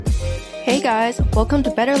Hey guys, welcome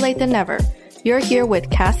to Better Late Than Never. You're here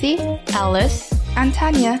with Cassie, Alice, and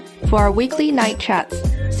Tanya for our weekly night chats.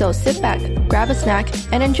 So sit back, grab a snack,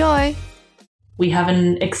 and enjoy. We have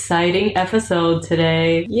an exciting episode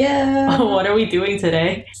today. Yeah. What are we doing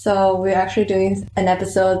today? So we're actually doing an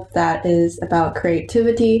episode that is about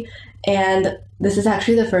creativity, and this is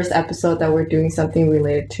actually the first episode that we're doing something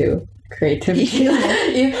related to creativity.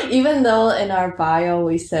 Even though in our bio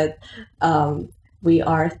we said we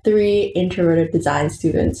are 3 introverted design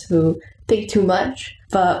students who think too much,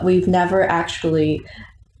 but we've never actually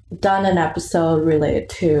done an episode related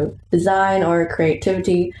to design or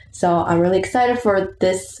creativity. So I'm really excited for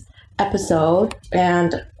this episode.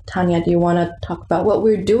 And Tanya, do you want to talk about what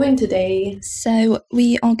we're doing today? So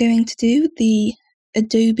we are going to do the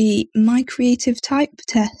Adobe My Creative Type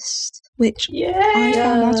test, which I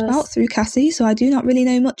found out about through Cassie, so I do not really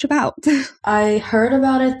know much about. I heard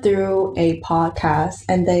about it through a podcast,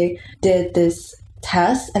 and they did this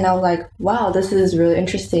test, and I was like, wow, this is really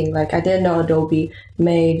interesting. Like, I didn't know Adobe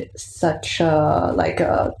made such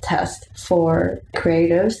a test for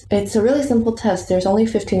creatives. It's a really simple test. There's only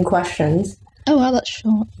 15 questions. Oh, wow, that's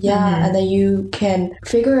short. Yeah, and then you can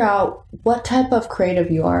figure out what type of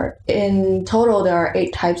creative you are. In total, there are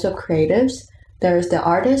 8 types of creatives. There's the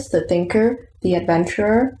artist, the thinker, the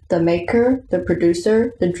adventurer, the maker, the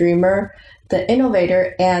producer, the dreamer, the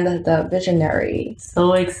innovator, and the visionary.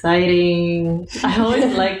 So exciting. I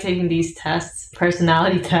always like taking these tests,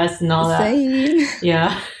 personality tests and all that. Same.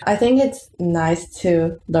 Yeah. I think it's nice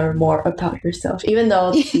to learn more about yourself, even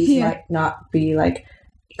though these might not be like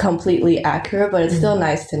completely accurate, but it's still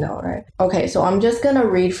nice to know, right? Okay, so I'm just gonna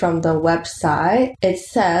read from the website. It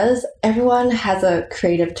says, everyone has a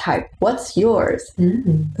creative type. What's yours?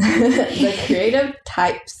 The creative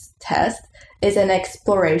types test is an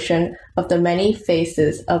exploration of the many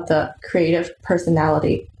faces of the creative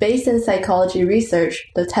personality. Based in psychology research,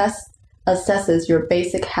 the test assesses your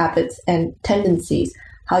basic habits and tendencies,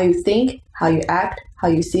 how you think, how you act, how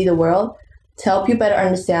you see the world, to help you better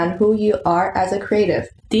understand who you are as a creative.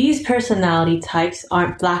 These personality types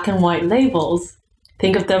aren't black and white labels.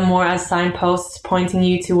 Think of them more as signposts pointing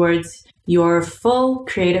you towards your full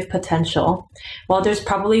creative potential. While there's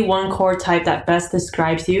probably one core type that best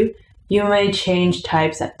describes you, you may change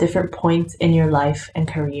types at different points in your life and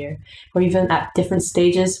career, or even at different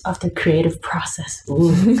stages of the creative process.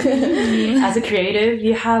 As a creative,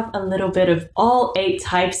 you have a little bit of all 8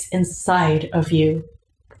 types inside of you.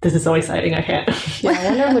 This is so exciting, I can't. Yeah, I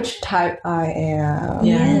wonder which type I am.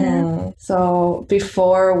 Yeah. So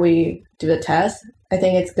before we do the test, I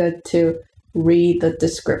think it's good to read the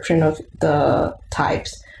description of the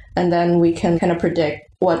types, and then we can kind of predict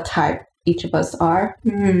what type each of us are.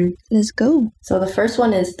 Let's go. So the first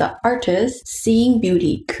one is the artist, seeing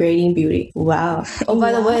beauty, creating beauty. Wow. Oh,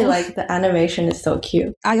 by the way, like the animation is so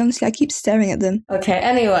cute. I keep staring at them. Okay,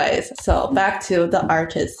 anyways, so back to the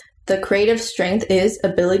artist. The creative strength is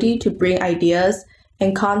ability to bring ideas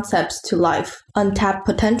and concepts to life. Untapped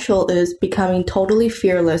potential is becoming totally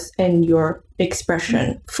fearless in your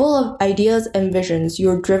expression. Full of ideas and visions,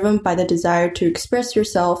 you're driven by the desire to express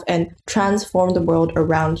yourself and transform the world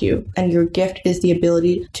around you. And your gift is the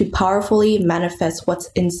ability to powerfully manifest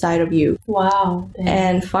what's inside of you. Wow.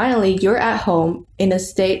 And finally, you're at home in a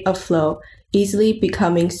state of flow, easily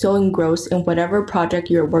becoming so engrossed in whatever project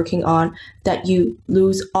you're working on that you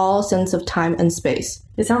lose all sense of time and space.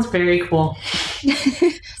 It sounds very cool.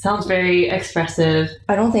 Sounds very expressive.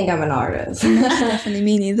 I don't think I'm an artist. Definitely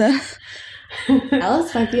me neither.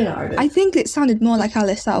 Alice might be an artist. I think it sounded more like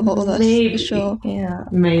Alice out of all of us, Maybe. for sure. Yeah.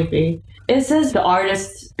 Maybe. It says the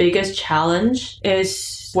artist's biggest challenge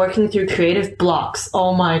is working through creative blocks.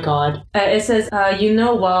 Oh my god. It says, you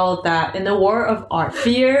know well that in the war of art,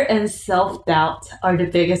 fear and self-doubt are the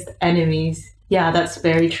biggest enemies. Yeah, that's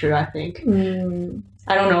very true, I think.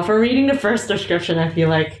 I don't know. From reading the first description, I feel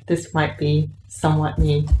like this might be somewhat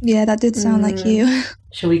me. Yeah, that did sound like you.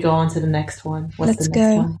 Should we go on to the next one? What's Let's the next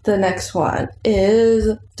go. one? The next one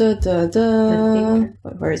is thinker.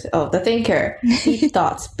 Where is it? Oh, the thinker. Deep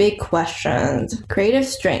thoughts, big questions. Creative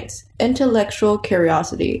strengths, intellectual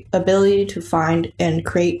curiosity, ability to find and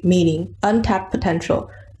create meaning, untapped potential,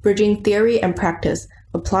 bridging theory and practice,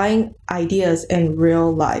 applying ideas in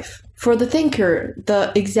real life. For the thinker,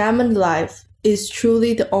 the examined life is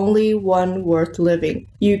truly the only one worth living.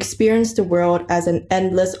 You experience the world as an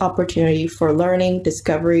endless opportunity for learning,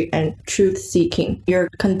 discovery, and truth-seeking. You're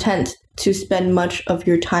content to spend much of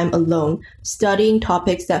your time alone, studying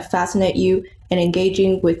topics that fascinate you and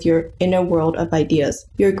engaging with your inner world of ideas.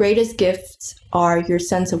 Your greatest gifts are your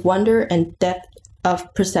sense of wonder and depth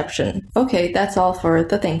of perception. Okay, that's all for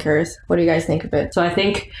the thinkers. What do you guys think of it? So I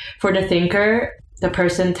think for the thinker, the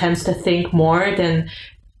person tends to think more than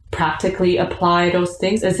practically apply those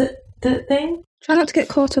things. Is it the thing? Try not to get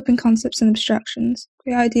caught up in concepts and abstractions.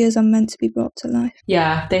 Great ideas are meant to be brought to life.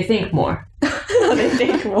 Yeah, they think more. They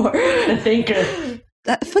think more. The thinker.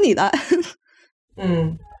 Funny that.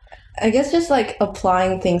 I guess just like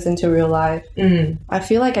applying things into real life. I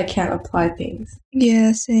feel like I can't apply things.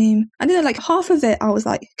 Yeah, same. I know, like, half of it I was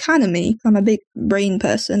like, kind of me. I'm a big brain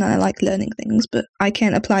person and I like learning things, but I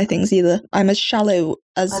can't apply things either. I'm as shallow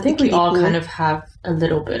as I think we all kind of have a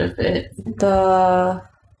little bit of it. The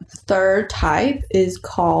third type is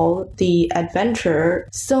called the adventurer.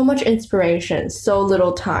 So much inspiration, so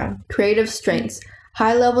little time. Creative strengths,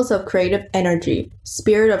 high levels of creative energy,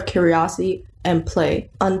 spirit of curiosity and play,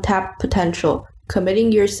 untapped potential,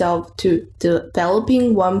 committing yourself to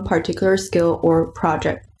developing one particular skill or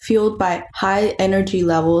project. Fueled by high energy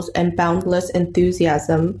levels and boundless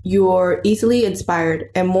enthusiasm, you're easily inspired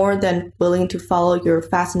and more than willing to follow your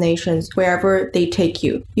fascinations wherever they take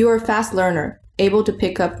you. You're a fast learner, able to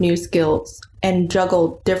pick up new skills and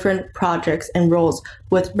juggle different projects and roles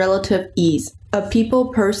with relative ease. A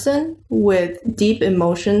people person with deep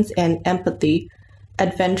emotions and empathy.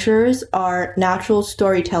 Adventurers are natural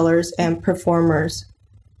storytellers and performers.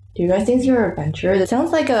 Do you guys think you're an adventurer? It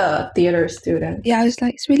sounds like a theater student. Yeah, I was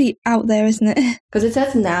like, it's really out there, isn't it? Because it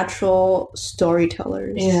says natural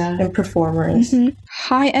storytellers and performers. Mm-hmm.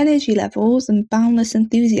 High energy levels and boundless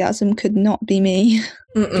enthusiasm could not be me.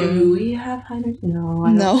 Do we have high energy? No, I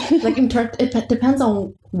don't. No. Like, it depends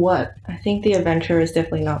on what. I think the adventurer is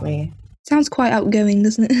definitely not me. Sounds quite outgoing,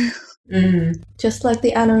 doesn't it? Just like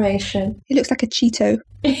the animation. It looks like a Cheeto.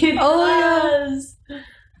 It does.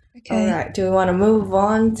 Okay. Alright, do we want to move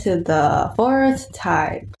on to the fourth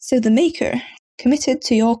type? So the maker, committed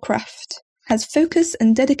to your craft, has focus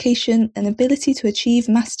and dedication and ability to achieve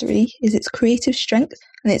mastery is its creative strength,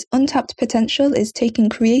 and its untapped potential is taking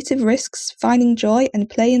creative risks, finding joy and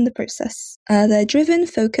play in the process. They're driven,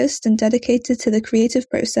 focused, and dedicated to the creative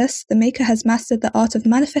process. The maker has mastered the art of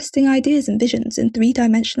manifesting ideas and visions in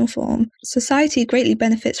three-dimensional form. Society greatly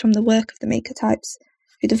benefits from the work of the maker types,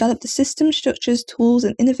 who develop the systems, structures, tools,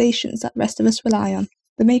 and innovations that the rest of us rely on.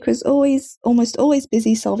 The maker is almost always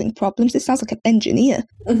busy solving problems. It sounds like an engineer.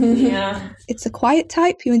 Yeah. It's a quiet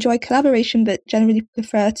type. You enjoy collaboration, but generally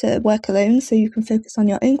prefer to work alone so you can focus on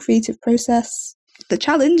your own creative process. The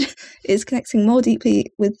challenge is connecting more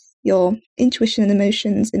deeply with your intuition and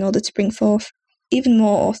emotions in order to bring forth even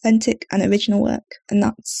more authentic and original work. And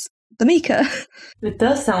that's the maker. It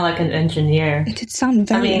does sound like an engineer. It did sound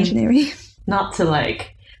very engineering. Not to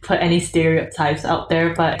like put any stereotypes out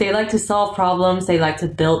there, but they like to solve problems, they like to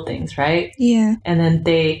build things, right? Yeah. And then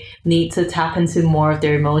they need to tap into more of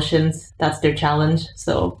their emotions. That's their challenge.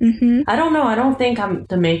 So I don't know. I don't think I'm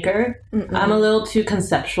the maker. I'm a little too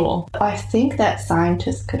conceptual. I think that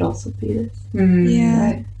scientists could also be this. Yeah.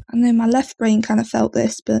 Right. I know my left brain kind of felt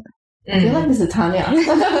this, but I feel like this is Tanya.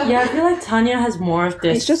 Yeah, I feel like Tanya has more of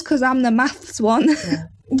this. it's just because I'm the maths one.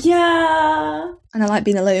 Yeah. And I like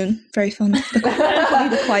being alone. Very fun.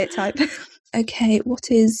 Definitely the quiet type. Okay, what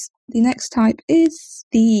is the next type? Is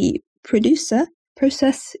the producer.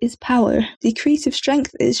 Process is power. The creative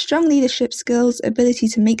strength is strong leadership skills, ability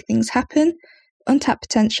to make things happen. Untapped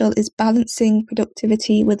potential is balancing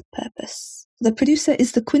productivity with purpose. The producer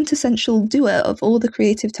is the quintessential doer of all the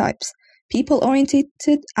creative types. People-oriented,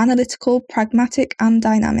 analytical, pragmatic, and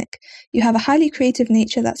dynamic. You have a highly creative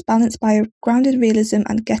nature that's balanced by a grounded realism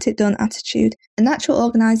and get-it-done attitude. A natural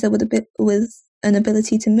organizer with an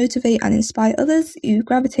ability to motivate and inspire others, you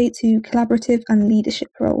gravitate to collaborative and leadership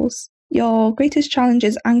roles. Your greatest challenge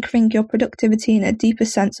is anchoring your productivity in a deeper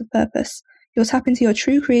sense of purpose. You'll tap into your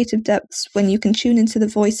true creative depths when you can tune into the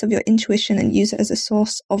voice of your intuition and use it as a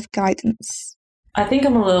source of guidance. I think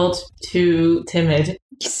I'm a little too timid.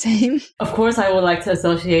 Same. Of course, I would like to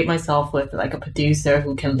associate myself with like a producer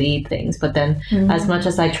who can lead things, but then as much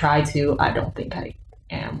as I try to, I don't think I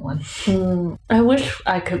am one. I wish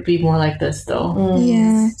I could be more like this though.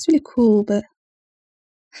 Yeah, it's really cool, but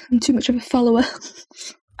I'm too much of a follower.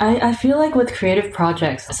 I feel like with creative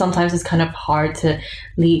projects, sometimes it's kind of hard to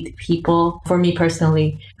lead people. For me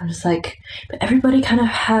personally, I'm just like, but everybody kind of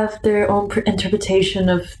have their own interpretation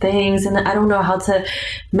of things, and I don't know how to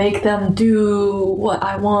make them do what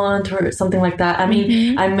I want or something like that. I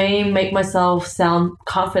mean, I may make myself sound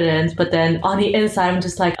confident, but then on the inside, I'm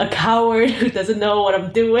just like a coward who doesn't know what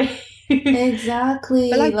I'm doing. Exactly.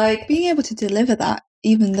 But like being able to deliver that,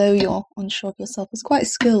 even though you're unsure of yourself, is quite a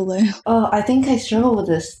skill though. Oh, I think I struggle with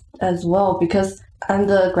this as well because I'm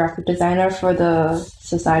the graphic designer for the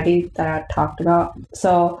society that I talked about.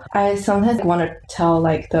 So I sometimes want to tell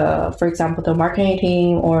like for example, the marketing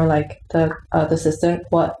team or like the assistant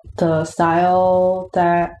what the style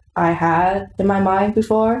that I had in my mind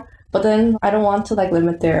before. But then I don't want to like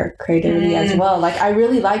limit their creativity as well. Like I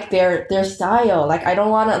really like their style. Like I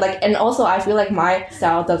don't want to like, and also I feel like my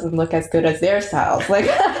style doesn't look as good as their styles. Like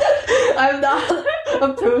I'm not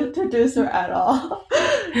a producer at all.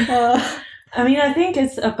 I mean, I think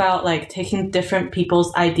it's about like taking different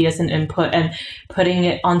people's ideas and input and putting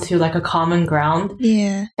it onto like a common ground.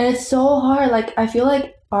 Yeah. And it's so hard. Like I feel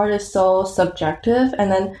like art is so subjective. And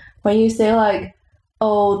then when you say like,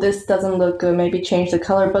 oh, this doesn't look good, maybe change the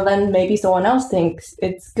color, but then maybe someone else thinks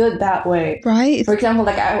it's good that way. Right. For example,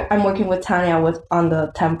 like I'm working with Tanya on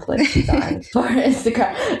the template design for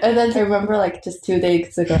Instagram. And then I remember like just 2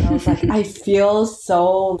 days ago, I was like, I feel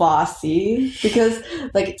so bossy because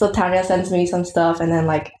like, so Tanya sends me some stuff and then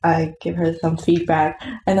like I give her some feedback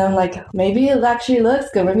and I'm like, maybe it actually looks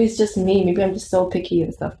good. Maybe it's just me. Maybe I'm just so picky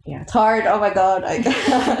and stuff. Yeah, it's hard. Oh my God.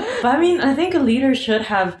 But I mean, I think a leader should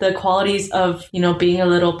have the qualities of, being a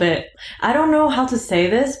little bit, I don't know how to say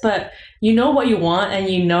this, but you know what you want and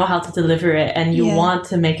you know how to deliver it and you want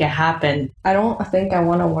to make it happen. I don't think I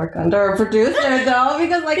want to work under a producer though,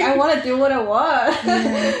 because like I want to do what I want.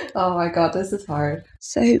 Yeah. Oh my God, this is hard.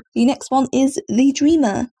 So the next one is the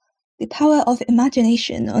dreamer, the power of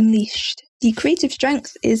imagination unleashed. The creative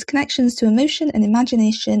strength is connections to emotion and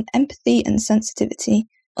imagination, empathy and sensitivity.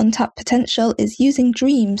 Untapped potential is using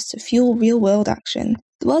dreams to fuel real-world action.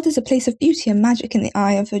 The world is a place of beauty and magic in the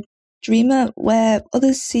eye of a dreamer, where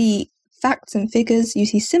others see facts and figures, you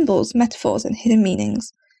see symbols, metaphors, and hidden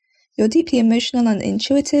meanings. You're deeply emotional and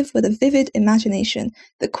intuitive with a vivid imagination,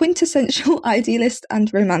 the quintessential idealist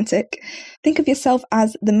and romantic. Think of yourself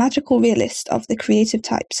as the magical realist of the creative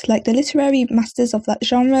types. Like the literary masters of that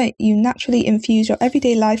genre, you naturally infuse your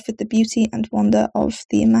everyday life with the beauty and wonder of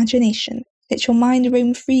the imagination. Let your mind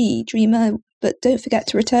roam free, dreamer, but don't forget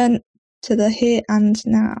to return to the here and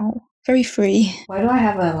now. Very free. Why do I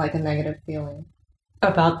have a negative feeling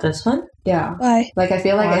about this one? Yeah. Why? Like I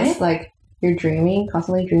feel like it's like you're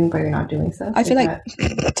constantly dreaming, but you're not doing stuff. I feel like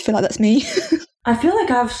that's me. I feel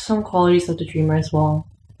like I have some qualities of the dreamer as well.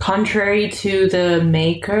 Contrary to the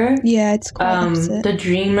maker, yeah, it's quite opposite. The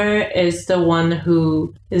dreamer is the one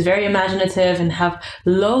who is very imaginative and have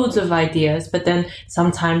loads of ideas, but then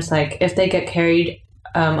sometimes like if they get carried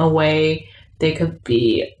away, they could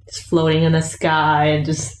be floating in the sky and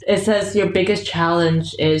just, it says your biggest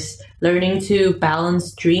challenge is learning to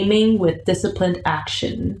balance dreaming with disciplined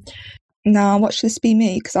action. Nah, watch this be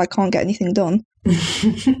me, because I can't get anything done.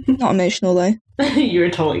 Not emotional though. You're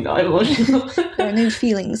totally not emotional. There are no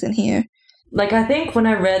feelings in here. Like I think when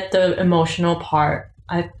I read the emotional part,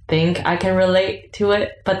 I think I can relate to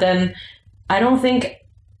it, but then I don't think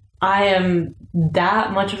I am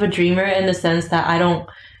that much of a dreamer in the sense that I don't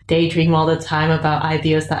daydream all the time about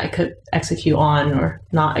ideas that I could execute on or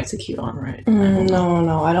not execute on, right?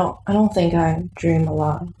 No, I don't think I dream a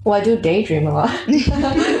lot. Well, I do daydream a lot.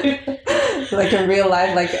 Like in real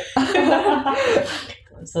life, like.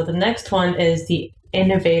 So the next one is the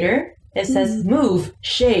innovator. It says move,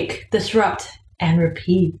 shake, disrupt, and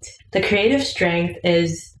repeat. The creative strength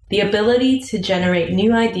is the ability to generate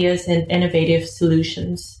new ideas and innovative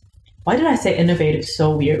solutions. Why did I say innovative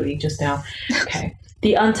so weirdly just now? Okay.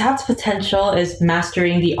 The untapped potential is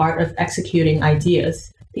mastering the art of executing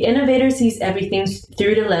ideas. The innovator sees everything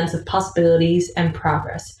through the lens of possibilities and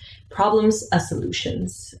progress, problems as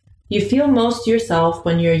solutions. You feel most yourself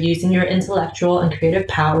when you're using your intellectual and creative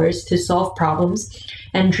powers to solve problems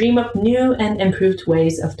and dream up new and improved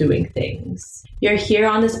ways of doing things. You're here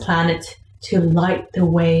on this planet to light the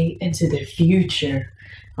way into the future.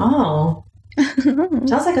 Oh,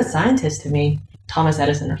 sounds like a scientist to me. Thomas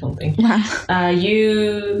Edison or something. Wow.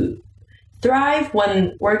 You thrive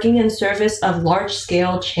when working in service of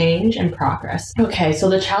large-scale change and progress. Okay, so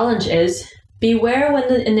the challenge is beware when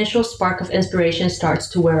the initial spark of inspiration starts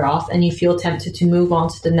to wear off and you feel tempted to move on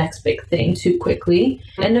to the next big thing too quickly.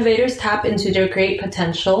 Innovators tap into their greater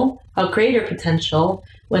potential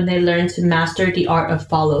when they learn to master the art of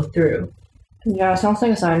follow-through. Yeah, sounds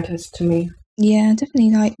like a scientist to me. Yeah,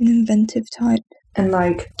 definitely like an inventive type. And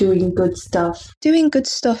like doing good stuff. Doing good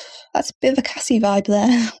stuff. That's a bit of a Cassie vibe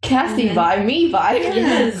there. Cassie vibe, me vibe.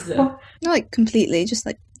 Yes. Not like completely, just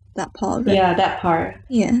like that part of it. Yeah, that part.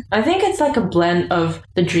 Yeah. I think it's like a blend of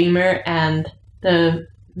the dreamer and the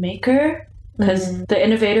maker. Because the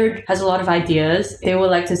innovator has a lot of ideas. They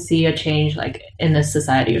would like to see a change like in the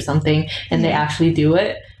society or something, and they actually do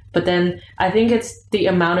it. But then I think it's the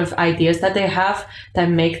amount of ideas that they have that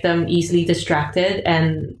make them easily distracted,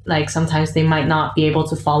 and like sometimes they might not be able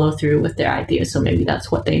to follow through with their ideas. So maybe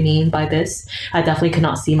that's what they mean by this. I definitely could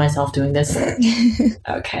not see myself doing this.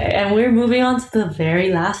 Okay, and we're moving on to the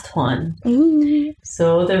very last one. Ooh.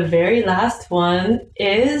 So the very last one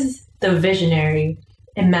is the visionary,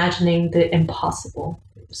 imagining the impossible.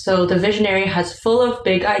 So the visionary has full of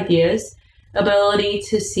big ideas, ability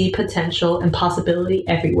to see potential and possibility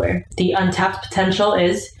everywhere. The untapped potential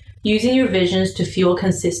is using your visions to fuel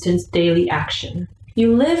consistent daily action.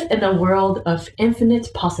 You live in a world of infinite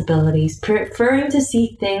possibilities, preferring to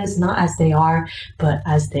see things not as they are, but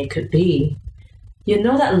as they could be. You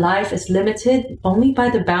know that life is limited only by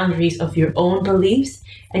the boundaries of your own beliefs,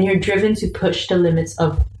 and you're driven to push the limits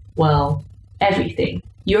of, well, everything.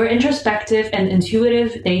 Your introspective and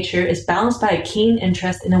intuitive nature is balanced by a keen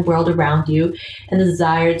interest in the world around you and the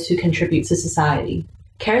desire to contribute to society.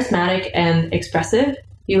 Charismatic and expressive,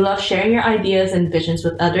 you love sharing your ideas and visions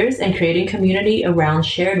with others and creating community around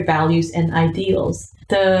shared values and ideals.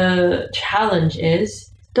 The challenge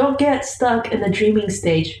is, don't get stuck in the dreaming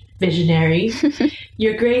stage, visionary.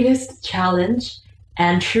 Your greatest challenge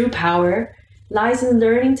and true power lies in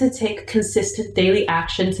learning to take consistent daily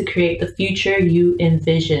action to create the future you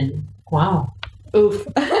envision. Wow. Oof.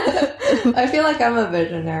 I feel like I'm a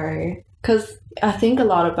visionary because I think a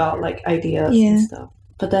lot about like ideas and stuff.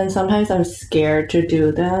 But then sometimes I'm scared to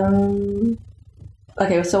do them.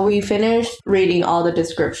 Okay, so we finished reading all the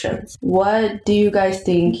descriptions. What do you guys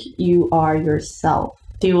think you are yourself?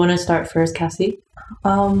 Do you want to start first, Cassie?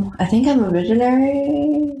 I think I'm a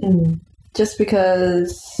visionary. Just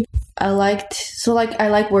because I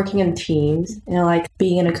like working in teams and I like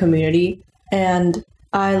being in a community, and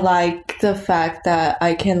I like the fact that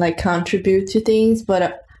I can like contribute to things,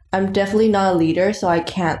 but I'm definitely not a leader, so I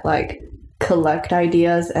can't like collect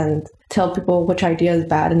ideas and tell people which idea is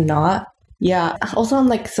bad and not. Yeah. Also, I'm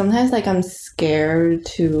like sometimes like I'm scared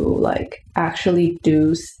to like actually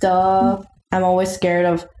do stuff. I'm always scared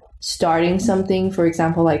of starting something. For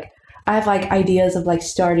example, like I have like ideas of like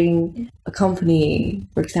starting a company,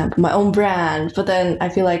 for example, my own brand, but then I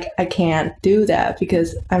feel like I can't do that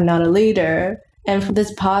because I'm not a leader. And for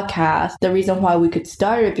this podcast, the reason why we could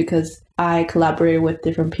start it because I collaborated with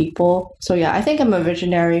different people. So yeah, I think I'm a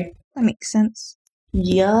visionary. That makes sense.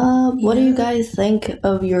 Yeah. What do you guys think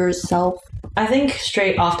of yourself? I think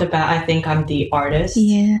straight off the bat, I think I'm the artist.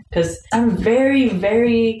 Yeah. Because I'm very,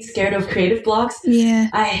 very scared of creative blocks. Yeah.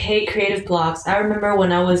 I hate creative blocks. I remember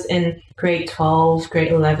when I was in grade 12,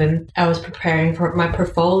 grade 11, I was preparing for my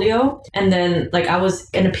portfolio. And then like I was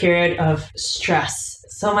in a period of stress.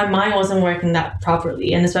 So my mind wasn't working that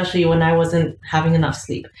properly. And especially when I wasn't having enough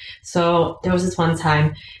sleep. So there was this one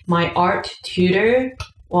time, my art tutor,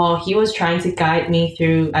 well, he was trying to guide me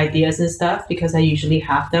through ideas and stuff because I usually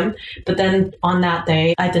have them. But then on that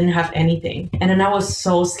day, I didn't have anything. And then I was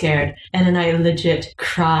so scared. And then I legit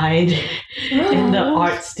cried in the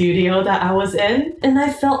art studio that I was in. And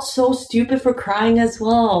I felt so stupid for crying as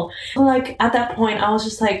well. Like at that point, I was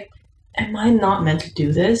just like, am I not meant to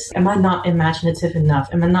do this? Am I not imaginative enough?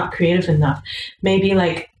 Am I not creative enough? Maybe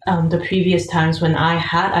like the previous times when I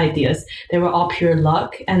had ideas, they were all pure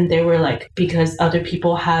luck, and they were like because other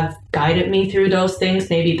people have guided me through those things.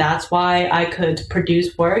 Maybe that's why I could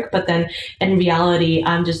produce work, but then in reality,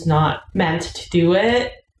 I'm just not meant to do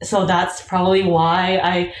it. So that's probably why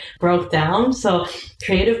I broke down. So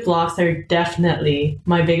creative blocks are definitely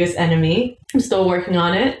my biggest enemy. I'm still working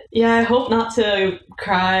on it. Yeah, I hope not to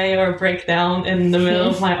cry or break down in the middle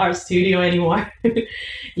of my art studio anymore.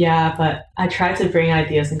 Yeah, but I try to bring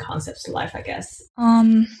ideas and concepts to life, I guess. I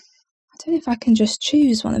don't know if I can just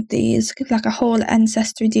choose one of these. Give like a whole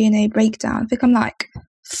ancestry DNA breakdown. I think I'm like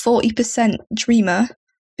 40% dreamer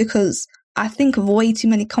because I think of way too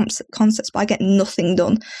many concepts, but I get nothing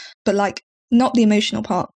done. But like, not the emotional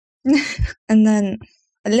part. And then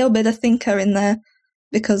a little bit of thinker in there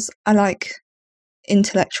because I like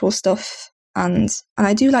intellectual stuff, and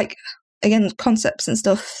I do like, again, concepts and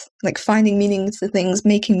stuff, like finding meanings to things,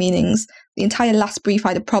 making meanings. The entire last brief I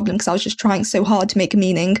had a problem because I was just trying so hard to make a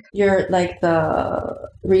meaning. You're like the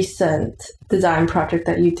recent design project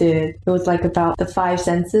that you did. It was like about the 5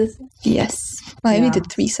 senses. Yes. Well, I only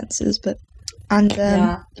did 3 senses, but... And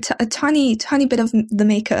a tiny bit of the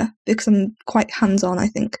maker because I'm quite hands-on, I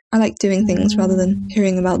think. I like doing things rather than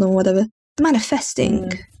hearing about them or whatever.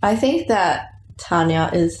 Manifesting. I think that Tanya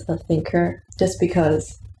is a thinker just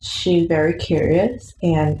because she's very curious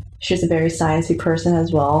and she's a very sciencey person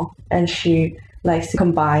as well. And she likes to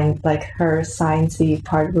combine like her sciencey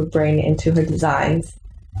part of her brain into her designs.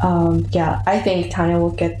 I think Tanya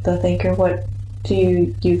will get the thinker. What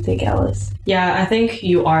do you think, Alice? Yeah, I think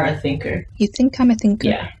you are a thinker. You think I'm a thinker?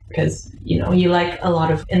 Yeah, because, you like a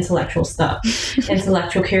lot of intellectual stuff,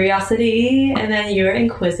 intellectual curiosity, and then you're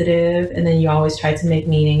inquisitive, and then you always try to make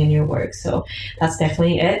meaning in your work. So that's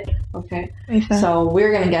definitely it. Okay. Very fair. So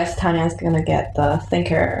we're going to guess Tanya's going to get the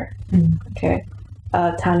thinker. Okay.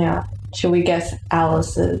 Tanya, should we guess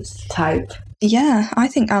Alice's type? Yeah, I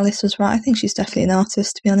think Alice was right. I think she's definitely an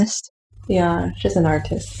artist, to be honest. Yeah, she's an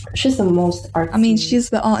artist. She's the most artsy. I mean,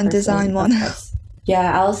 she's the art and design one. Yeah,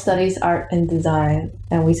 Alice studies art and design,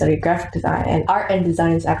 and we study graphic design. And art and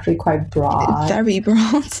design is actually quite broad. Very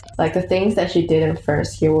broad. Like, the things that she did in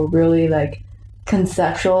first year were really, like,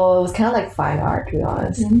 conceptual. It was kind of like fine art, to be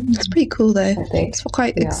honest. It's pretty cool, though. I think. It's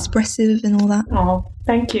quite expressive and all that. Oh,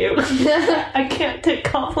 thank you. I can't take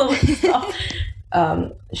compliments.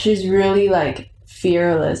 She's really, like,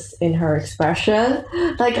 fearless in her expression.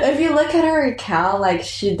 Like, if you look at her account, like,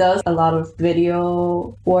 she does a lot of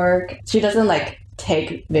video work. She doesn't, like,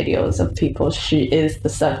 take videos of people. She is the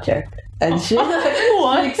subject. And she,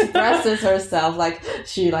 like, she expresses herself. Like,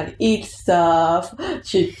 she, like, eats stuff.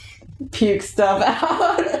 She pukes stuff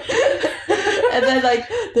out. And then, like,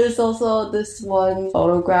 there's also this one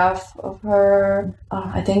photograph of her.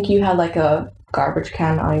 I think you had, like, a garbage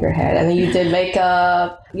can on your head, and then you did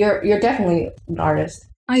makeup. You're definitely an artist.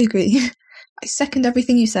 I agree. I second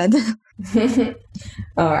everything you said.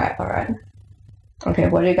 All right. Okay,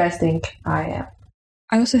 what do you guys think I am?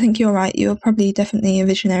 I also think you're right. You're probably definitely a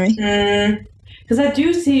visionary. Because I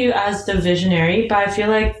do see you as the visionary, but I feel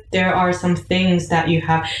like there are some things that you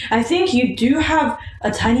have. I think you do have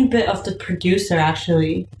a tiny bit of the producer,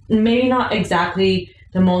 actually. Maybe not exactly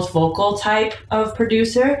the most vocal type of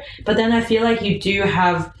producer, but then I feel like you do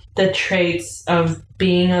have the traits of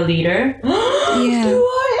being a leader. Yeah. Do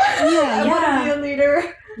I? Yeah, I want to be a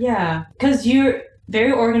leader. Yeah, because you're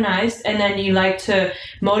very organized, and then you like to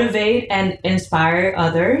motivate and inspire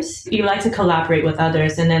others. You like to collaborate with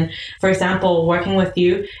others, and then, for example, working with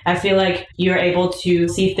you, I feel like you're able to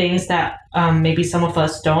see things that maybe some of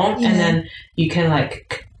us don't, and then you can,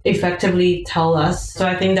 like, effectively tell us. So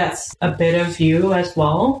I think that's a bit of you as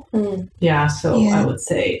well. Yeah, so I would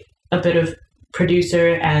say a bit of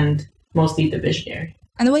producer and mostly the visionary.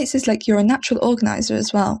 And the way it says, like, you're a natural organizer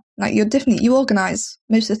as well. Like, you organize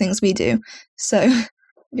most of the things we do. So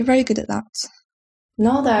you're very good at that.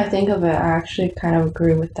 Now that I think of it, I actually kind of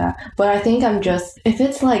agree with that. But I think I'm just, if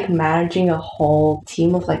it's like managing a whole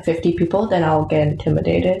team of like 50 people, then I'll get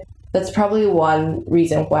intimidated. That's probably one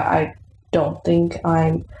reason why I don't think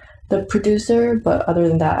I'm the producer. But other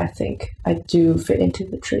than that, I think I do fit into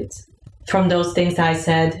the traits. From those things that I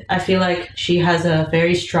said, I feel like she has a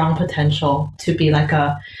very strong potential to be like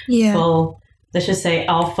a full, let's just say,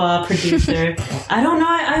 alpha producer. I don't know.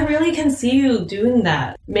 I really can see you doing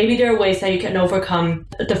that. Maybe there are ways that you can overcome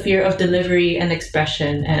the fear of delivery and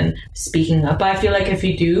expression and speaking up. But I feel like if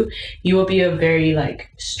you do, you will be a very, like,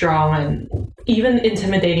 strong and even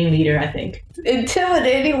intimidating leader, I think.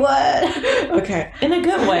 Intimidating what? Okay. In a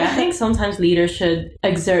good way. I think sometimes leaders should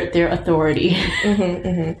exert their authority.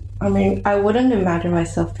 I mean, I wouldn't imagine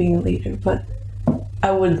myself being a leader, but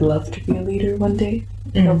I would love to be a leader one day.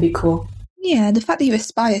 It would be cool. Yeah, the fact that you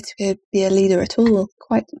aspire to be a leader at all,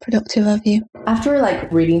 quite productive of you. After,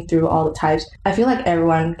 like, reading through all the types, I feel like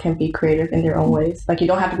everyone can be creative in their own ways. Like, you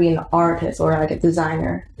don't have to be an artist or, like, a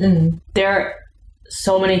designer. There are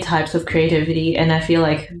so many types of creativity, and I feel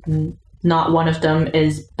like not one of them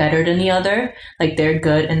is better than the other. Like, they're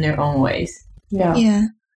good in their own ways. Yeah.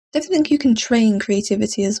 I definitely think you can train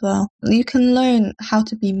creativity as well. You can learn how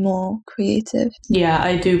to be more creative. Yeah,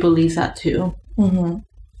 I do believe that too.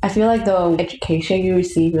 I feel like the education you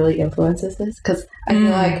receive really influences this, because I feel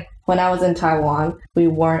like when I was in Taiwan, we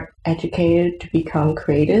weren't educated to become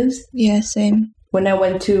creatives. Yeah, same. When I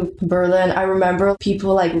went to Berlin, I remember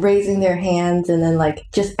people like raising their hands and then like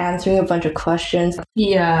just answering a bunch of questions.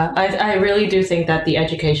 Yeah, I really do think that the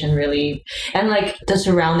education really, and like the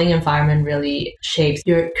surrounding environment really shapes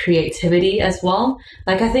your creativity as well.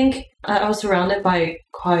 Like, I think I was surrounded by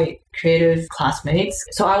quite creative classmates.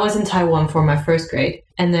 So I was in Taiwan for my first grade,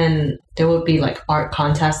 and then there would be like art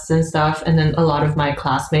contests and stuff, and then a lot of my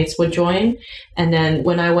classmates would join. And then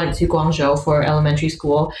when I went to Guangzhou for elementary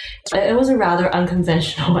school, it was a rather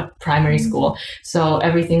unconventional primary school. So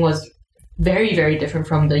everything was very, very different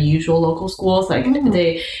from the usual local schools. Like,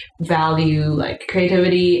 they value like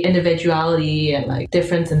creativity, individuality, and like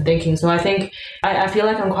difference in thinking. So I think I feel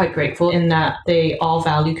like I'm quite grateful in that they all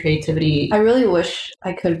value creativity. I really wish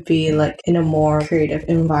I could be like in a more creative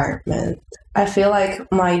environment. I feel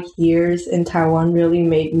like my years in Taiwan really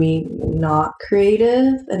made me not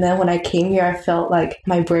creative. And then when I came here, I felt like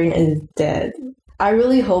my brain is dead. I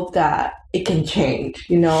really hope that it can change,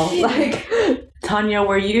 you know? Like, Tanya,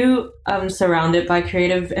 were you surrounded by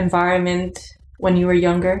creative environment when you were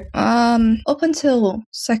younger? Up until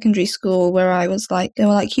secondary school, where I was like, they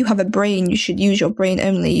were like, you have a brain, you should use your brain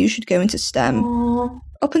only, you should go into STEM. Aww.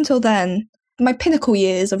 Up until then, my pinnacle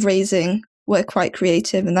years of raising were quite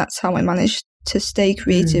creative, and that's how I managed to stay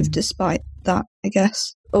creative despite that, I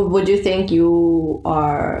guess. would you think you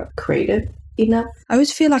are creative enough? I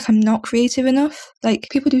always feel like I'm not creative enough. Like,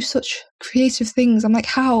 people do such creative things. I'm like,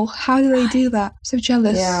 how? How do they do that? I'm so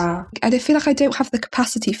jealous. Yeah. I feel like I don't have the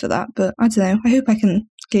capacity for that, but I don't know. I hope I can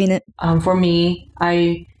gain it. For me,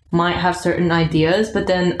 I might have certain ideas, but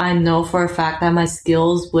then I know for a fact that my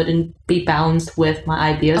skills wouldn't be balanced with my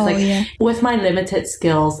ideas. With my limited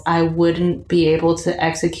skills, I wouldn't be able to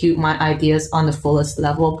execute my ideas on the fullest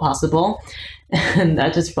level possible. And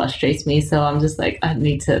that just frustrates me. So I'm just like, I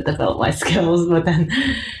need to develop my skills. But then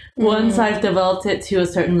once I've developed it to a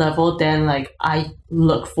certain level, then like I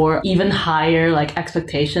look for even higher like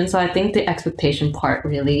expectations. So I think the expectation part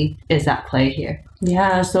really is at play here.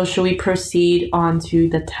 Yeah. So should we proceed on to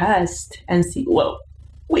the test and see what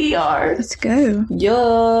we are? Let's go.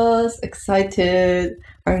 Yes, excited.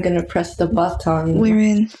 I'm gonna press the button. We're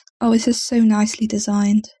in. Oh, this is so nicely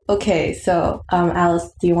designed. Okay, so Alice,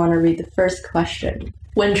 do you want to read the first question?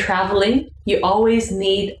 When traveling, you always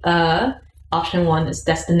need option 1 is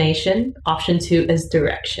destination. Option 2 is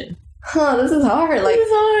direction. This is hard. Like, This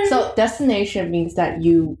is hard. so destination means that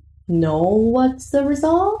you know what's the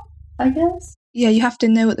result, I guess. Yeah, you have to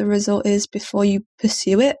know what the result is before you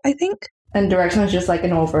pursue it, I think. And direction is just like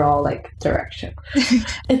an overall like direction.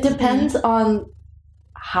 It depends on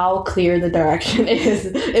how clear the direction is.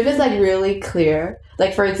 If it's like really clear,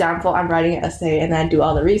 like for example, I'm writing an essay and I do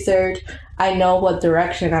all the research, I know what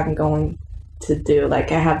direction I'm going to do.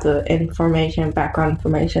 Like I have the information, background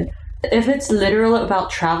information. If it's literal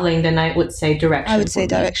about traveling, then I would say direction. I would say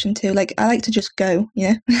for me. direction too. Like, I like to just go, you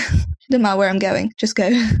know? Doesn't matter where I'm going, just go.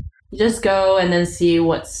 You just go and then see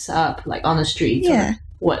what's up, like on the streets. Yeah. Or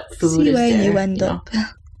what food See is where there. you end know? up.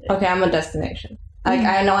 Okay, I'm a destination. Like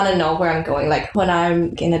I want to know where I'm going. Like when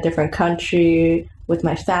I'm in a different country with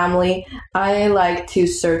my family, I like to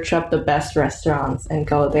search up the best restaurants and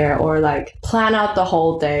go there, or like plan out the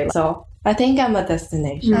whole day. So I think I'm a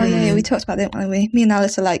destination. Oh, yeah, we talked about that, weren't we? Me and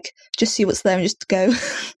Alice are like, just see what's there and just go.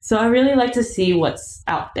 So I really like to see what's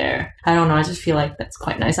out there. I don't know. I just feel like that's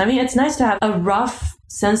quite nice. I mean, it's nice to have a rough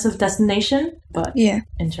sense of destination, but Yeah.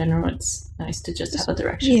 in general, it's nice to just have a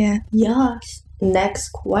direction. Yeah. Yes. Next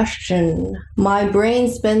question. My brain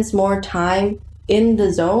spends more time in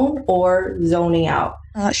the zone or zoning out?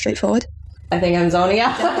 Oh, that's straightforward. I think I'm zoning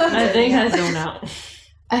out. I think I zone out.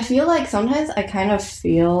 I feel like sometimes I kind of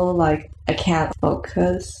feel like I can't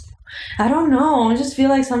focus. I don't know. I just feel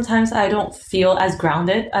like sometimes I don't feel as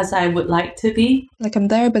grounded as I would like to be. Like, I'm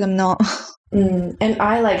there, but I'm not. And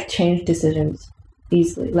I like change decisions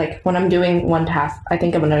easily. Like when I'm doing one task, I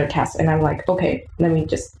think of another task and I'm like, okay, let me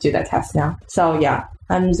just do that task now. So yeah,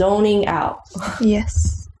 I'm zoning out.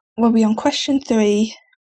 Yes. Well, we're on question 3.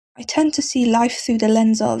 I tend to see life through the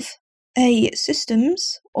lens of A,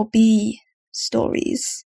 systems, or B,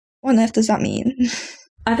 stories. What on earth does that mean?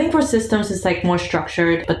 I think for systems it's like more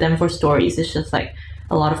structured, but then for stories it's just like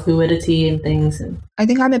a lot of fluidity and things. And I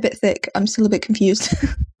think I'm a bit thick. I'm still a bit confused.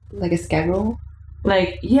 Like a schedule.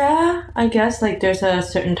 like, yeah, I guess like there's a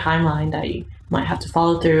certain timeline that you might have to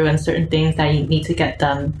follow through and certain things that you need to get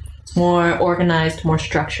done. More organized, more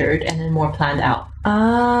structured, and then more planned out.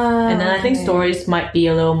 And then I think stories might be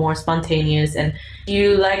a little more spontaneous and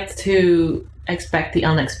you like to expect the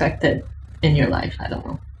unexpected in your life. I don't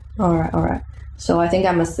know. All right. So I think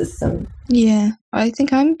I'm a system. Yeah. I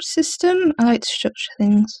think I'm system. I like to structure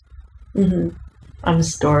things. Mm-hmm. I'm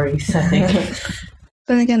stories, I think. But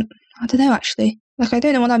then again, I don't know actually. Like, I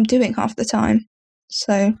don't know what I'm doing half the time.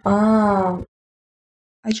 So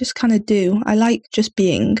I just kind of do. I like just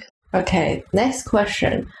being. Okay. Next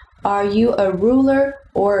question. Are you a ruler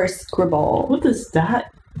or a scribble? What does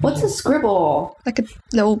that What's a scribble? Like a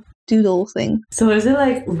little doodle thing. So is it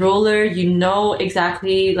like ruler, you know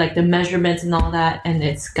exactly like the measurements and all that, and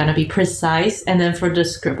it's gonna be precise, and then for the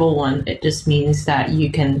scribble one, it just means that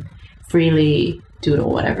you can freely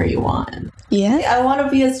doodle whatever you want. Yeah. I want to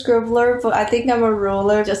be a scribbler, but I think I'm a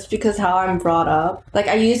ruler just because how I'm brought up. Like,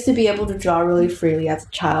 I used to be able to draw really freely as a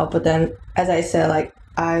child, but then, as I said, like,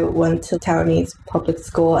 I went to Taiwanese public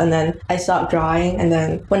school and then I stopped drawing, and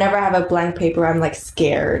then whenever I have a blank paper, I'm like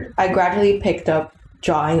scared. I gradually picked up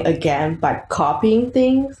drawing again by copying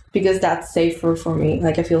things because that's safer for me.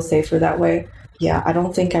 Like, I feel safer that way. Yeah, I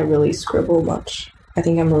don't think I really scribble much. I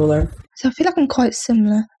think I'm a ruler. So I feel like I'm quite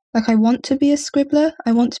similar. Like, I want to be a scribbler.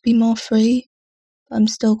 I want to be more free. I'm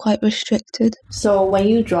still quite restricted. So when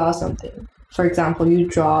you draw something, for example, you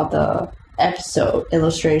draw the episode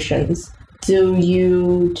illustrations, do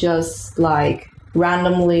you just like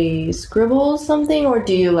randomly scribble something, or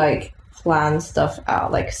do you like plan stuff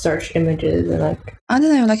out, like search images and like... I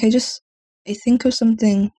don't know, like I think of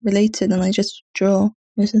something related and I just draw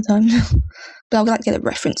most of the time. But I'll like get a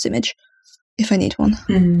reference image if I need one.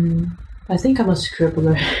 I think I'm a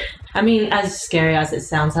scribbler. I mean, as scary as it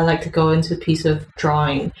sounds, I like to go into a piece of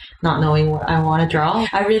drawing not knowing what I want to draw.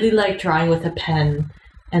 I really like drawing with a pen,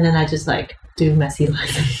 and then I just like do messy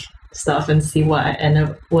lines stuff and see what I end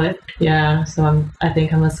up with. Yeah, so I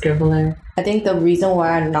think I'm a scribbler. I think the reason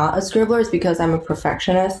why I'm not a scribbler is because I'm a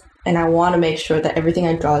perfectionist and I want to make sure that everything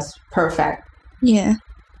I draw is perfect. Yeah.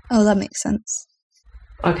 Oh, that makes sense.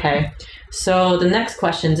 Okay, so the next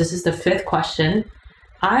question, this is the 5th question.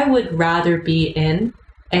 I would rather be in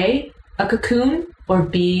A, a cocoon, or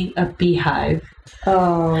B, a beehive.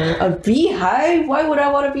 Oh, a beehive? Why would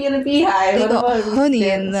I want to be in a beehive? They What got if I honey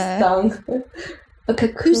get in there. stung? A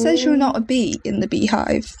cocoon? Who says you're not a bee in the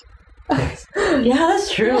beehive? Yeah,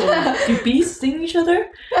 that's true. Do bees sting each other?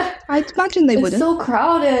 I'd imagine they It's wouldn't. so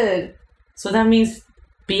crowded. So that means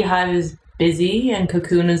beehive is busy and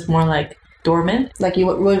cocoon is more like dormant. Like you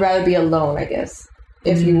would rather be alone, I guess.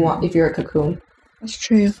 If you're a cocoon. That's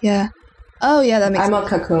true, yeah. Oh, yeah, that makes I'm sense.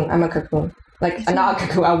 a cocoon. Like, not a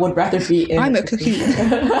cocoon. I would rather be in I'm a cocoon.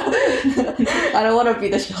 I don't want to be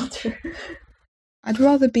the shelter. I'd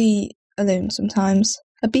rather be alone sometimes.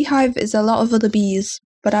 A beehive is a lot of other bees,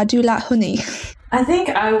 but I do like honey. I think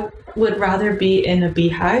I would rather be in a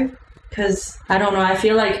beehive because, I don't know, I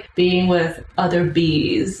feel like being with other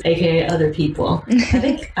bees, aka other people. I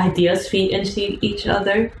think ideas feed into each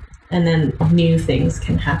other and then new things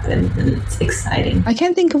can happen and it's exciting. I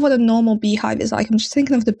can't think of what a normal beehive is like. I'm just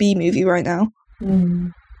thinking of the Bee Movie right now.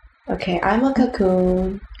 Okay, I'm a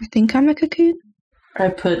cocoon. I think I'm a cocoon. I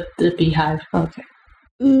put the beehive. Okay.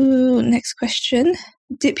 Ooh, next question.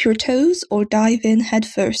 Dip your toes or dive in head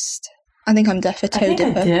first? I think I'm deaf a I toe think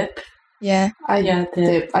dipper. I dip. Yeah. Yeah,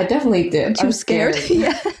 dip. I definitely dip. I'm too scared.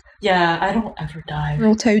 Yeah. Yeah, I don't ever dive. We're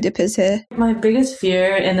all toe dippers here. My biggest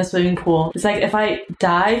fear in the swimming pool is like if I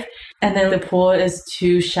dive and then the pool is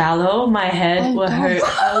too shallow, my head would hurt.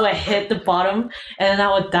 I would hit the bottom and then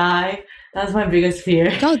I would die. That's my biggest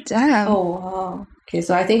fear. God damn. Oh, wow. Okay,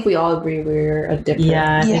 so I think we all agree we're a dipper.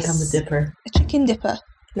 Yeah, I think Yes. I'm a dipper. A chicken dipper.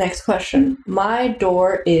 Next question. My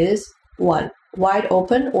door is 1, wide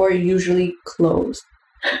open or usually closed?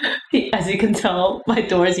 As you can tell, my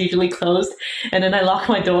door is usually closed and then I lock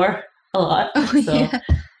my door a lot. Oh, So yeah.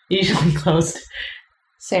 usually closed.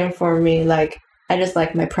 Same for me. Like, I just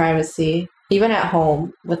like my privacy. Even at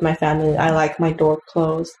home with my family, I like my door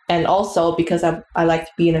closed. And also because I like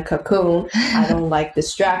to be in a cocoon, I don't like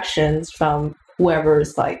distractions from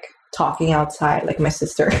whoever's like talking outside, like my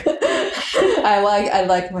sister. I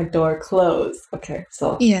like my door closed. Okay,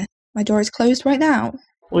 so Yeah. My door is closed right now.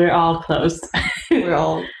 We're all closed. we're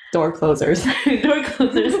all door closers. Door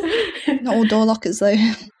closers. Not all door lockers though.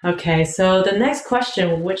 Okay, so the next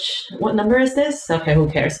question, what number is this? Okay, who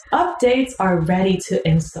cares? Updates are ready to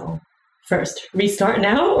install. First, restart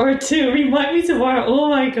now, or 2, remind me tomorrow. Oh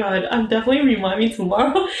my god, I'm definitely remind me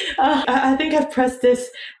tomorrow. I think I've pressed this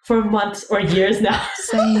for months or years now.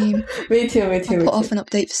 Same. Me too. I put off an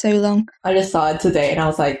update for so long. I just saw it today and I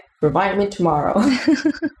was like, remind me tomorrow.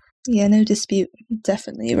 Yeah, no dispute.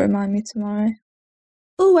 Definitely remind me tomorrow.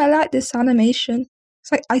 Oh, I like this animation.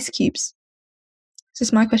 It's like ice cubes. This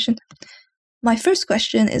is my question. My first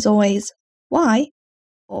question is always why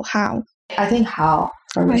or how? I think how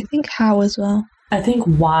for me. I think how as well. I think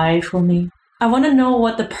why for me. I want to know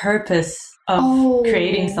what the purpose of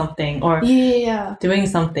creating something or Yeah. doing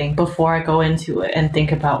something before I go into it and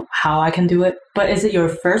think about how I can do it. But is it your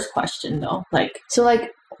first question though? Like, So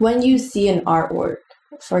like when you see an artwork,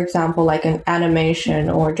 for example, like an animation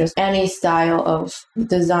or just any style of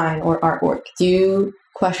design or artwork, do you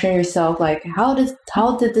question yourself like how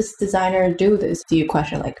did this designer do this? Do you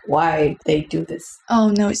question like why they do this? Oh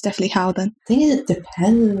no, it's definitely how then. I think it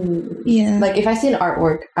depends. Yeah. Like if I see an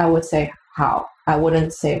artwork, I would say how. I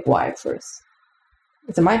wouldn't say why first.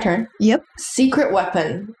 Is it my turn? Yep. Secret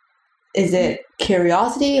weapon. Is it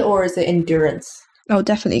curiosity or is it endurance? Oh,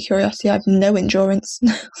 definitely curiosity. I have no endurance.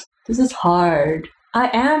 this is hard. I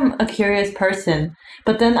am a curious person,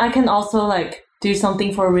 but then I can also like do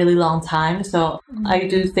something for a really long time. So I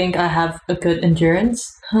do think I have a good endurance.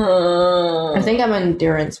 I think I'm an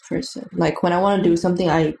endurance person. Like when I want to do something,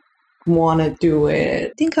 I want to do it.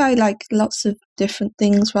 I think I like lots of different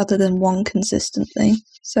things rather than one consistent thing.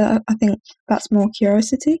 So I think that's more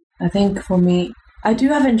curiosity. I think for me, I do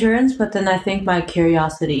have endurance, but then I think my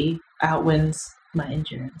curiosity outwins my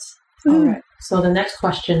endurance. Mm. All right. So the next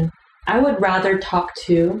question, I would rather talk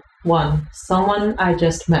to 1, someone I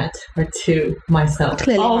just met, or 2, myself.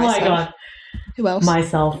 Clearly oh myself. my god, Who else?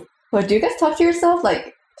 myself. But do you guys talk to yourself?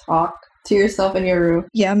 Like, talk to yourself in your room?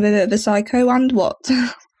 Yeah, I'm a bit of a psycho, and what?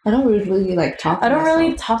 I don't really like talk to I don't myself.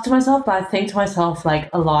 really talk to myself, but I think to myself like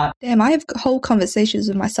a lot. Damn, I have whole conversations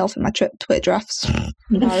with myself in my Twitter drafts.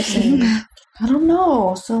 Embarrassing. I don't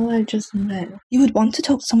know. Someone I just met. You would want to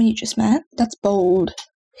talk to someone you just met? That's bold.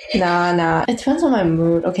 Nah. It depends on my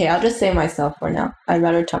mood. Okay, I'll just say myself for now. I'd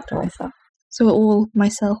rather talk to myself. So we're all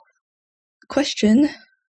myself. Question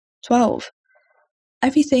 12.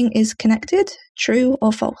 Everything is connected, true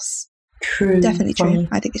or false? True. Definitely for true. me.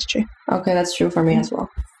 I think it's true. Okay, that's true for me as well.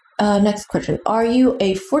 Next question. Are you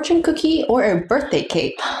a fortune cookie or a birthday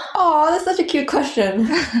cake? Oh, that's such a cute question.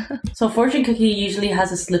 So fortune cookie usually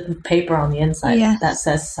has a slip of paper on the inside Yes. that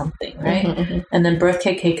says something, right? Mhm. And then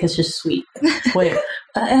birthday cake is just sweet. Wait, it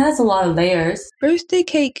has a lot of layers. Birthday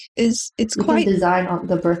cake it's You quite can design on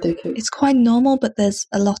the birthday cake. it's quite normal, but there's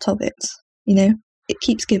a lot of it. You know, it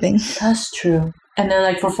keeps giving. That's true. And then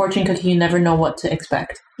like for fortune cookie, you never know what to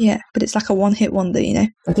expect. Yeah, but it's like a one-hit wonder. You know.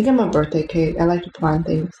 I think I'm a birthday cake. I like to plan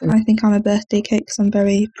things. I think I'm a birthday cake because I'm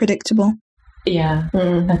very predictable. Yeah,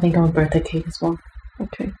 I think I'm a birthday cake as well.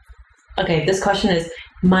 Okay. Okay, this question is,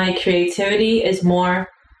 my creativity is more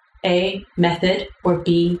A, method, or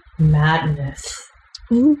B, madness?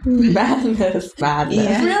 Ooh. Madness.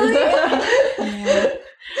 Yeah. Really?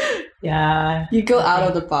 Yeah. You go out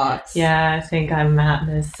of the box. Yeah, I think I'm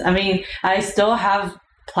madness. I mean, I still have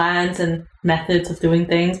plans and methods of doing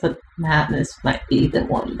things, but madness might be the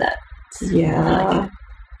one that. Yeah.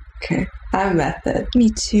 Okay. I'm method. Me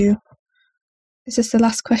too. Is this the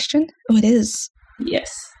last question? Oh, it is.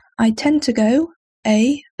 Yes. I tend to go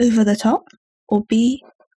A, over the top, or B,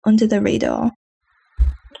 under the radar.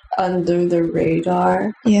 Under the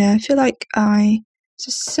radar. Yeah, I feel like it's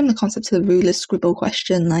a similar concept to the ruler scribble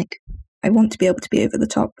question. Like, I want to be able to be over the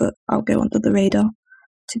top, but I'll go under the radar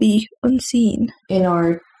to be unseen. In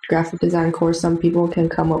our graphic design course, some people can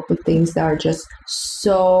come up with things that are just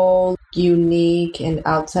so unique and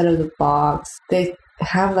outside of the box. They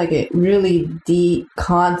have like a really deep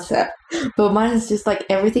concept, but mine is just like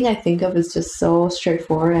everything I think of is just so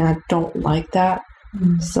straightforward, and I don't like that.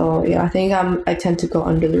 So yeah, I think I tend to go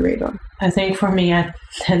under the radar. I think for me, I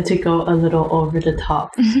tend to go a little over the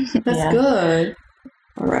top. That's Yeah. good.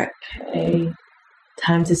 All right. Okay.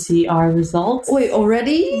 Time to see our results. Wait,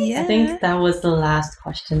 already? Yeah. I think that was the last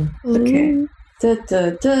question. Okay. Ooh, Da,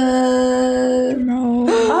 da, da. no.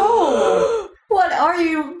 Oh, what are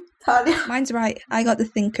you, Tanya? Mine's right. I got the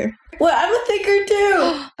thinker. Well, I'm a thinker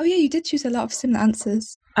too. Oh yeah, you did choose a lot of similar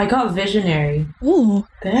answers. I got visionary. Oh,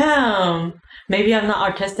 Damn. Maybe I'm not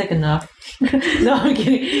artistic enough. No, I'm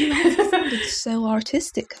kidding. it's so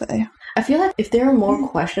artistic though. I feel like if there are more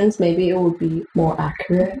questions, maybe it would be more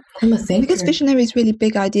accurate. I'm a thinker. Because visionary is really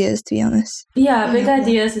big ideas, to be honest. Yeah, big Yeah.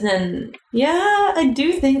 ideas, and then yeah, I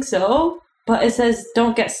do think so. But it says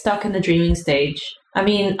don't get stuck in the dreaming stage. I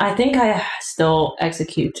mean, I think I still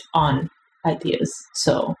execute on ideas,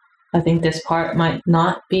 so I think this part might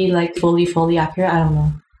not be like fully accurate. I don't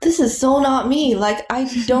know. This is so not me. Like, I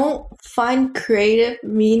don't find creative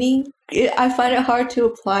meaning. I find it hard to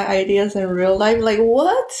apply ideas in real life. Like,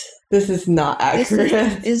 what? This is not This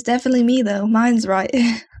accurate. is definitely me though. Mine's right.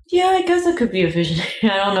 Yeah, I guess it could be a visionary.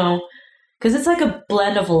 I don't know. Because it's like a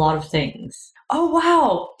blend of a lot of things. Oh,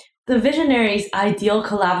 wow. The visionary's ideal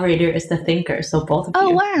collaborator is the thinker. So both of Oh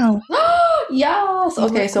you. wow. Yes. You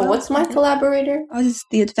Okay, work so well. what's my collaborator? I was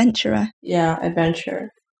the adventurer. Yeah, adventure.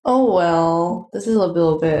 Oh, well. This is a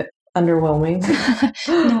little bit underwhelming.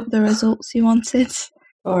 Not the results you wanted.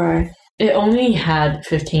 All right. It only had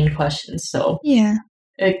 15 questions, so Yeah.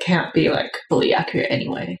 it can't be like fully accurate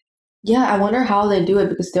anyway. Yeah, I wonder how they do it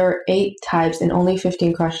because there are 8 types and only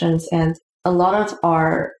 15 questions, and a lot of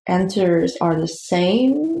our answers are the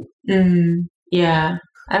same. Yeah.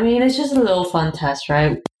 I mean, it's just a little fun test,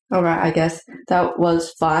 right? All right, I guess that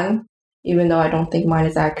was fun, even though I don't think mine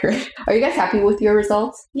is accurate. Are you guys happy with your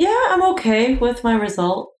results? Yeah, I'm okay with my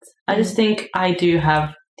result. I just think I do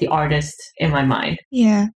have the artist in my mind.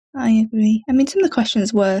 Yeah, I agree. I mean, some of the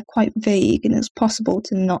questions were quite vague, and it's possible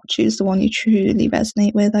to not choose the one you truly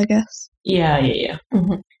resonate with, I guess. Yeah.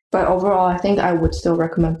 But overall, I think I would still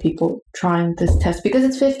recommend people trying this test because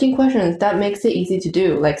it's 15 questions. That makes it easy to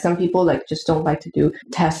do. Like some people like just don't like to do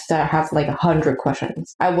tests that have like 100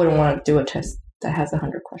 questions. I wouldn't want to do a test that has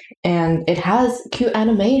 100 questions. And it has cute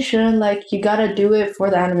animation. Like, you gotta do it for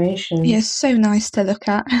the animation. Yeah, so nice to look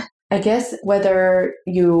at. I guess whether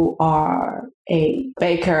you are a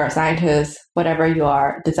baker, a scientist, whatever you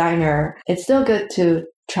are, designer, it's still good to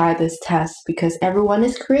try this test because everyone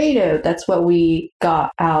is creative. That's what we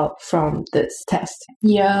got out from this test.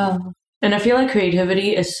 Yeah. And I feel like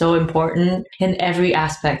creativity is so important in every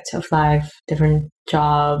aspect of life, different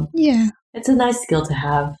job. Yeah. It's a nice skill to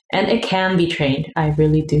have. And it can be trained. I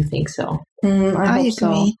really do think so. I agree.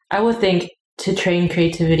 So. I would think to train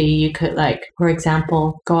creativity, you could, like, for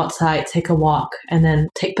example, go outside, take a walk, and then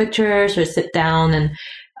take pictures or sit down and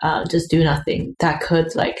just do nothing. That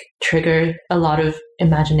could, like, trigger a lot of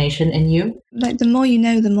imagination in you. Like, the more you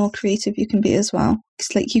know, the more creative you can be as well.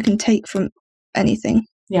 It's like you can take from anything.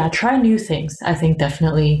 Yeah, try new things. I think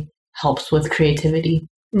definitely helps with creativity.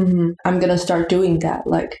 I'm gonna start doing that,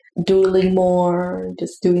 like doodling more,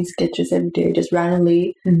 just doing sketches every day, just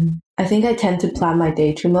randomly. I think I tend to plan my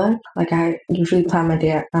day too much. Like, I usually plan my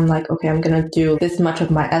day. I'm like, okay, I'm gonna do this much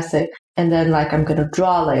of my essay, and then like I'm gonna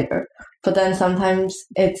draw later. But then sometimes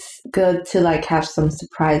it's good to like have some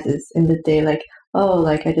surprises in the day, like, oh,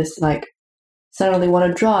 like I just like suddenly want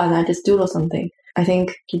to draw and I just doodle something. I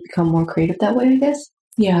think you become more creative that way, I guess.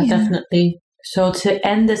 Yeah, definitely. So to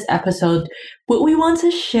end this episode, would we want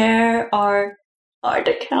to share our art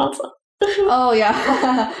accounts? Oh,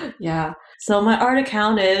 yeah. Yeah. So my art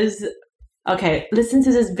account is, okay, listen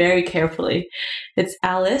to this very carefully. It's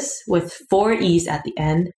Alice with 4 E's at the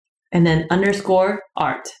end and then _art.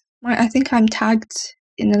 I think I'm tagged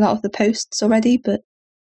in a lot of the posts already, but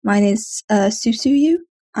mine is Susuyu,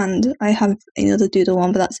 and I have another doodle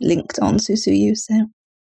one, but that's linked on Susuyu, so...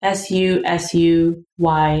 SUSUY.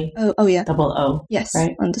 Oh yeah. O. Yes,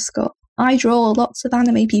 right? _ I draw lots of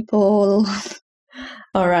anime people.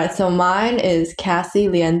 All right, so mine is Cassie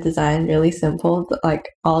Lian Design. Really simple. Like,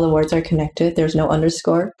 all the words are connected. There's no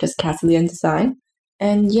underscore, just Cassie Lian Design.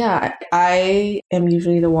 And yeah, I am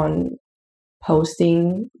usually the one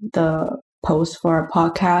posting the post for our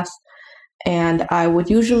podcast. And I would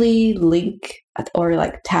usually link or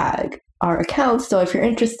like tag our accounts. So if you're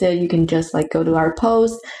interested, you can just like go to our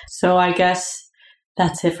post. So I guess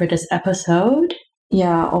that's it for this episode.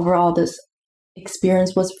 Yeah, overall, this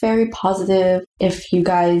experience was very positive. If you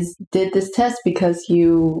guys did this test because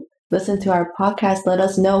you listened to our podcast, let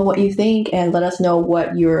us know what you think and let us know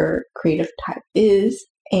what your creative type is.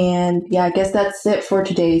 And yeah, I guess that's it for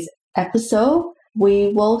today's episode.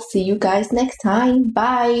 We will see you guys next time.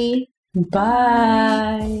 Bye.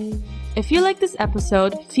 Bye. If you like this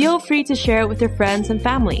episode, feel free to share it with your friends and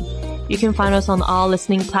family. You can find us on all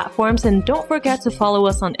listening platforms, and don't forget to follow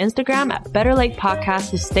us on Instagram at Better Late Podcast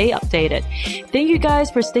to stay updated. Thank you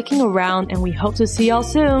guys for sticking around, and we hope to see y'all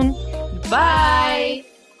soon. Bye!